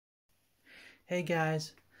Hey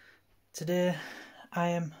guys, today I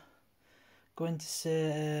am going to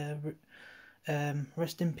say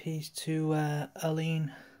rest in peace to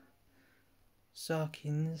Arleen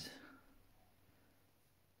Sorkins.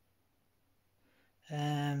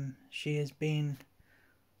 She has been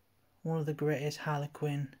one of the greatest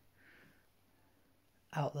Harlequin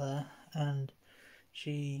out there, and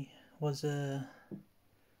she was a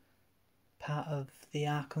part of the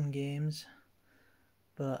Arkham games,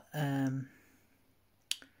 but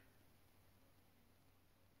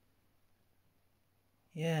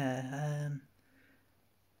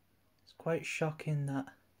it's quite shocking that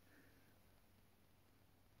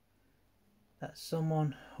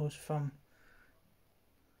someone who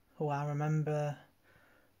I remember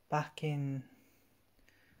back in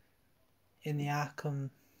the Arkham,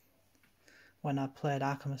 when I played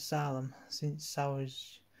Arkham Asylum since I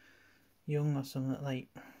was young or something,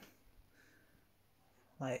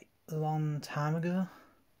 like a long time ago,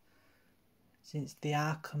 since the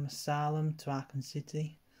Arkham Asylum to Arkham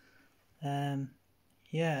City.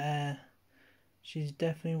 She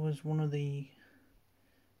definitely was one of the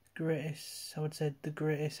greatest, I would say the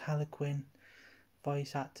greatest Harlequin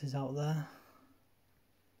voice actors out there.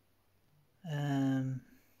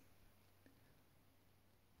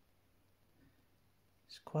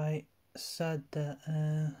 It's quite sad that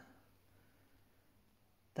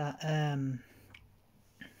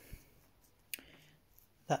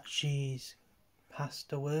she's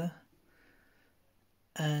passed away,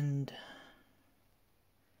 and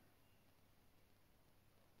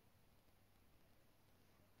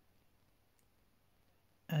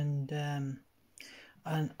I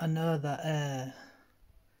know that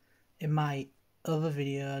in my other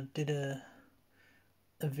video I did a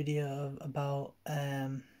video about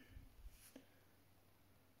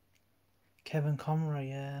Kevin Conroy,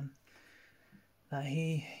 that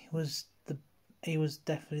he was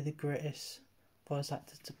definitely the greatest voice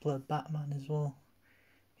actor to play Batman as well.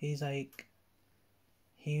 He was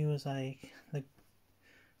like the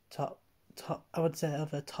top I would say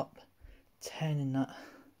over top 10 in that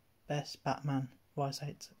best Batman voice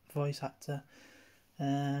actor.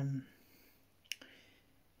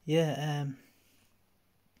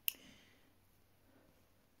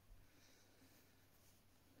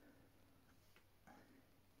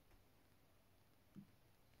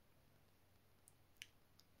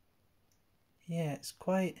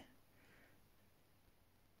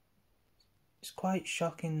 It's quite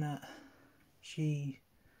shocking that she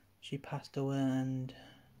passed away, and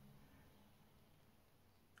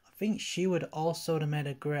I think she would also have made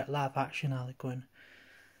a great live action Harlequin.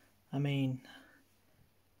 I mean,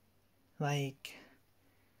 like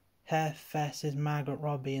her versus Margot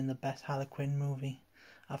Robbie in the best Harlequin movie.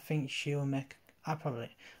 I think she would have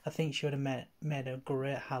made a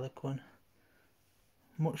great Harlequin.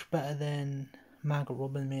 Much better than Margot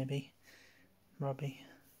Robbie, maybe. Robbie.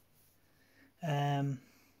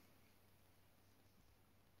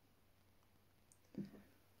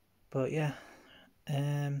 But yeah,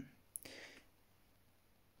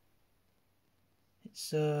 it's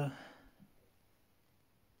so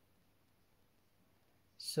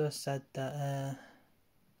sad that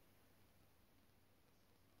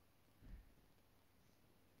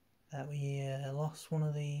we lost one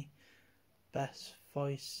of the best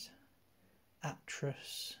voice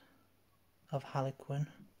actress of Harlequin.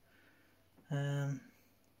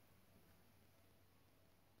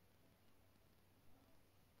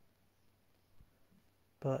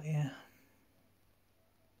 But yeah.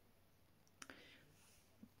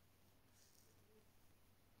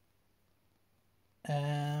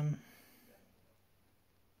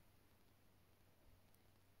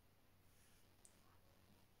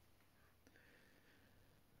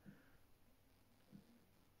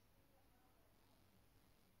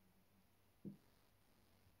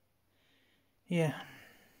 Yeah.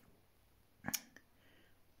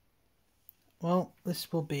 Well,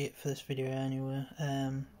 this will be it for this video anyway.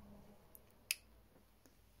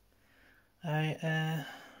 I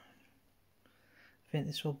think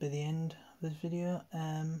this will be the end of this video.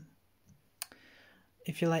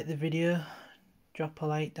 If you like the video, drop a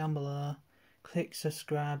like down below, click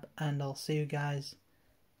subscribe, and I'll see you guys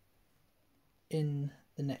in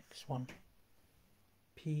the next one.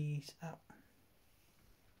 Peace out.